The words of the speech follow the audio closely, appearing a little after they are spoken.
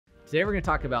Today we're going to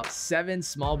talk about 7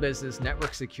 small business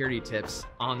network security tips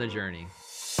on the journey.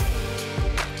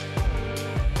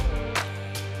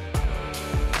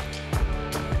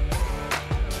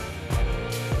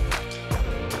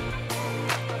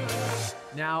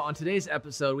 Now, on today's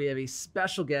episode, we have a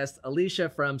special guest, Alicia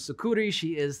from Securi.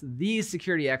 She is the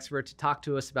security expert to talk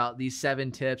to us about these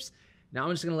 7 tips. Now,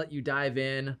 I'm just going to let you dive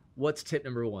in. What's tip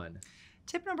number 1?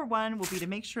 Tip number 1 will be to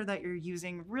make sure that you're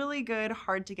using really good,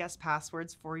 hard-to-guess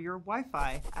passwords for your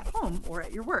Wi-Fi at home or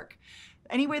at your work.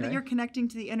 Any way that you're connecting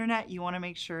to the internet, you want to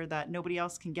make sure that nobody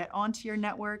else can get onto your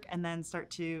network and then start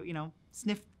to,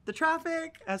 sniff the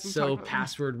traffic. So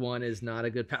password 1 is not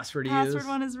a good password to use? Password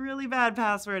 1 is really bad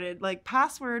password.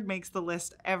 Password makes the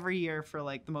list every year for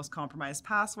the most compromised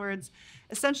passwords.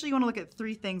 Essentially, you want to look at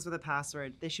 3 things with a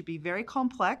password. They should be very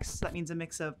complex. That means a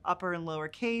mix of upper and lower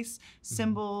case,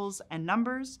 symbols, and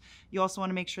numbers. You also want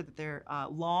to make sure that they're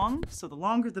long. So the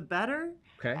longer, the better.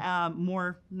 Okay.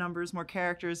 More numbers, more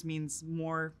characters means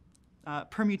more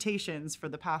permutations for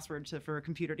the password for a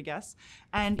computer to guess,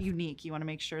 and unique. You want to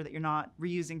make sure that you're not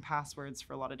reusing passwords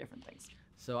for a lot of different things.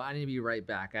 So I need to be right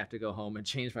back. I have to go home and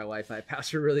change my Wi-Fi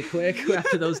password really quick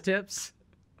after those tips.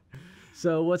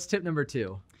 So what's tip number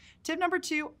 2? Tip number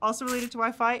 2, also related to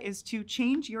Wi-Fi, is to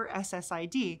change your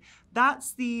SSID.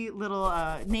 That's the little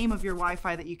name of your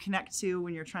Wi-Fi that you connect to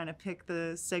when you're trying to pick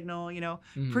the signal.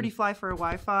 Pretty fly for a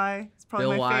Wi-Fi. It's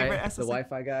probably my favorite SSID. The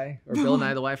Wi-Fi guy, or Bill Nye,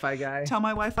 the Wi-Fi guy. Tell my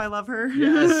Wi-Fi love her.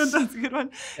 Yes. That's a good one.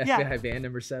 FBI ban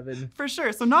number 7. For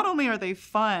sure. So not only are they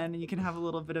fun, and you can have a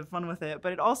little bit of fun with it,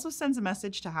 but it also sends a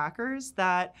message to hackers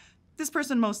that this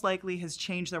person most likely has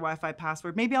changed their Wi-Fi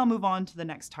password. Maybe I'll move on to the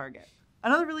next target.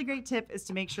 Another really great tip is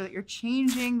to make sure that you're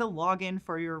changing the login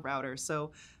for your router.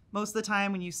 So most of the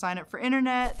time when you sign up for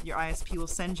internet, your ISP will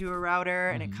send you a router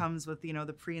and it comes with,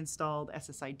 the pre-installed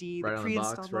SSID, right the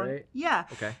pre-installed on the box, right? Yeah.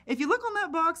 Okay. If you look on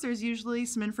that box, there's usually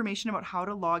some information about how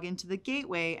to log into the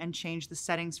gateway and change the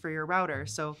settings for your router.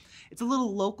 So it's a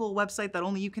little local website that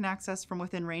only you can access from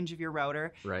within range of your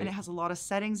router. Right. And it has a lot of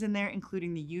settings in there,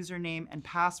 including the username and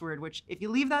password, which if you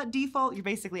leave that default, you're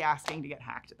basically asking to get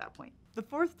hacked at that point. The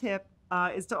 4th tip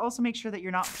is to also make sure that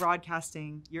you're not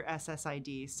broadcasting your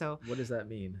SSID. So what does that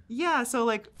mean? Yeah, so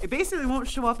it basically won't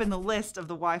show up in the list of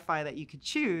the Wi-Fi that you could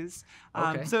choose.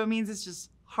 So it means it's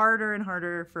just harder and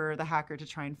harder for the hacker to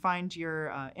try and find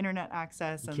your internet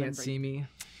access. You can't see me.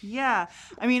 Yeah.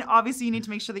 I mean, obviously you need to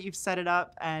make sure that you've set it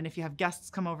up, and if you have guests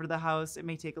come over to the house, it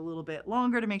may take a little bit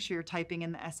longer to make sure you're typing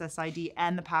in the SSID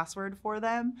and the password for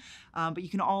them. But you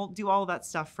can do all of that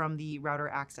stuff from the router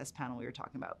access panel we were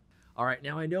talking about. All right,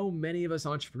 now I know many of us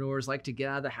entrepreneurs like to get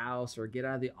out of the house or get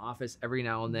out of the office every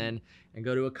now and then and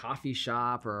go to a coffee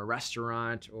shop or a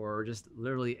restaurant or just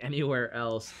literally anywhere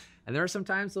else. And there are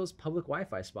sometimes those public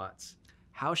Wi-Fi spots.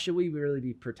 How should we really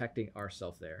be protecting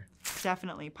ourselves there?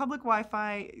 Definitely. Public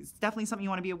Wi-Fi is definitely something you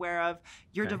want to be aware of.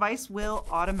 Your device will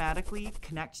automatically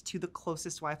connect to the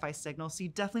closest Wi-Fi signal, so you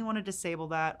definitely want to disable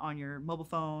that on your mobile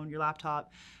phone, your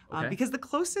laptop, because the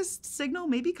closest signal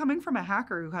may be coming from a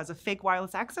hacker who has a fake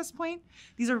wireless access point.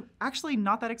 These are actually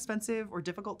not that expensive or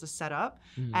difficult to set up,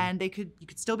 and you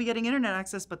could still be getting internet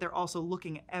access, but they're also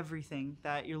looking at everything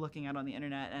that you're looking at on the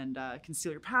internet and can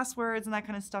steal your passwords and that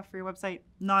kind of stuff for your website.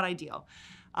 Not ideal.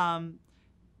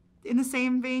 In the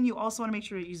same vein, you also want to make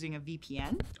sure you're using a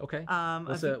VPN. Okay.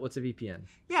 What's a VPN?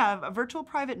 Yeah, a virtual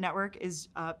private network is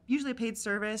usually a paid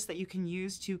service that you can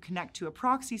use to connect to a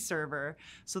proxy server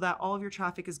so that all of your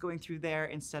traffic is going through there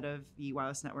instead of the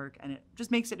wireless network, and it just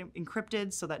makes it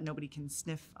encrypted so that nobody can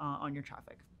sniff on your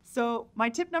traffic. So my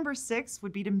tip number 6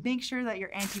 would be to make sure that your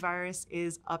antivirus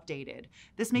is updated.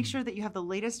 This makes sure that you have the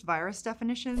latest virus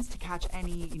definitions to catch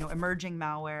any emerging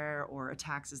malware or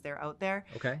attacks as they're out there.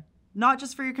 Okay. Not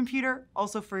just for your computer,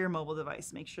 also for your mobile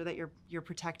device. Make sure that you're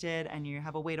protected and you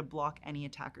have a way to block any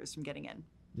attackers from getting in.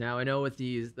 Now, I know with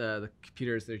these the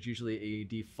computers, there's usually a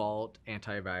default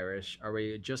antivirus. Are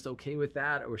we just okay with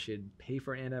that, or should pay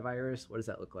for an antivirus? What does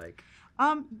that look like?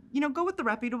 Go with the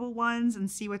reputable ones and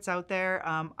see what's out there.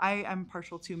 I am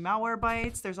partial to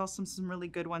Malwarebytes. There's also some really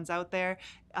good ones out there.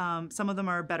 Some of them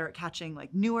are better at catching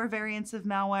newer variants of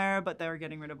malware, but they're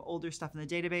getting rid of older stuff in the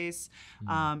database.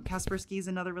 Kaspersky is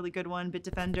another really good one,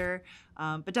 Bitdefender.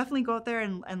 But definitely go out there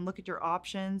and look at your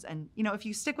options. And if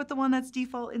you stick with the one that's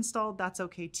default installed, that's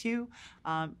okay too.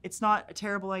 It's not a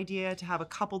terrible idea to have a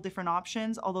couple different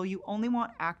options, although you only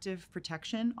want active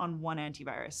protection on one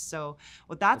antivirus. So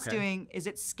what that's doing is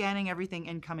it's scanning everything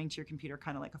incoming to your computer,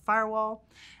 kind of like a firewall.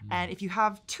 And if you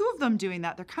have 2 of them doing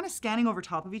that, they're kind of scanning over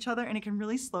top of each other, and it can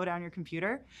really slow down your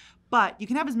computer. But you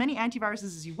can have as many antiviruses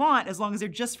as you want, as long as they're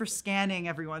just for scanning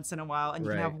every once in a while, and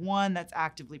you can have one that's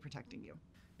actively protecting you.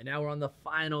 And now we're on the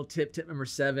final tip, tip number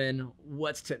 7.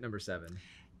 What's tip number 7?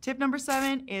 Tip number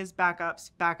 7 is backups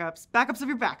of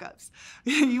your backups.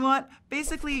 You want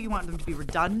them to be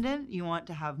redundant. You want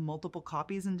to have multiple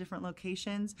copies in different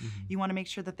locations. You want to make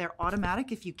sure that they're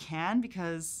automatic if you can,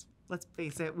 because let's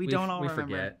face it, we don't all remember.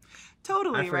 Forget.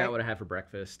 Totally, I forgot right? what I had for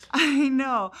breakfast. I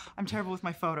know. I'm terrible with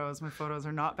my photos. My photos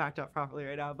are not backed up properly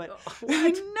right now, but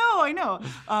What? I know.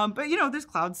 But there's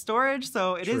cloud storage,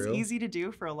 so it is True. easy to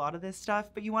do for a lot of this stuff,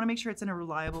 but you want to make sure it's in a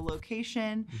reliable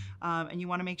location, and you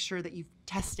want to make sure that you've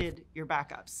tested your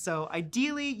backups. So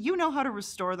ideally, you know how to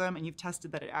restore them and you've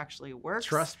tested that it actually works.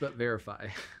 Trust but verify,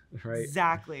 right?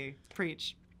 Exactly.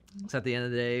 Preach. So at the end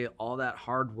of the day, all that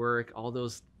hard work, all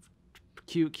those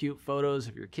cute photos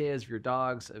of your kids, of your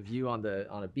dogs, of you on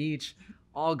a beach,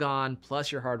 all gone, plus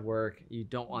your hard work. You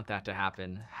don't want that to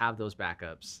happen. Have those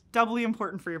backups. Doubly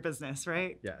important for your business,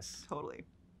 right? Yes. Totally.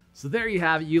 So there you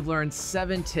have it. You've learned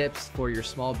 7 tips for your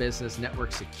small business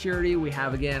network security. We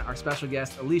have, again, our special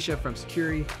guest, Alicia from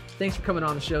Security. Thanks for coming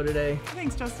on the show today.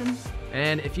 Thanks, Justin.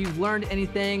 And if you've learned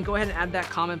anything, go ahead and add that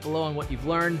comment below on what you've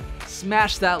learned.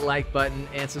 Smash that like button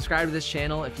and subscribe to this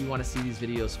channel if you want to see these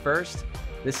videos first.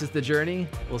 This is The Journey.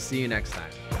 We'll see you next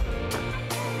time.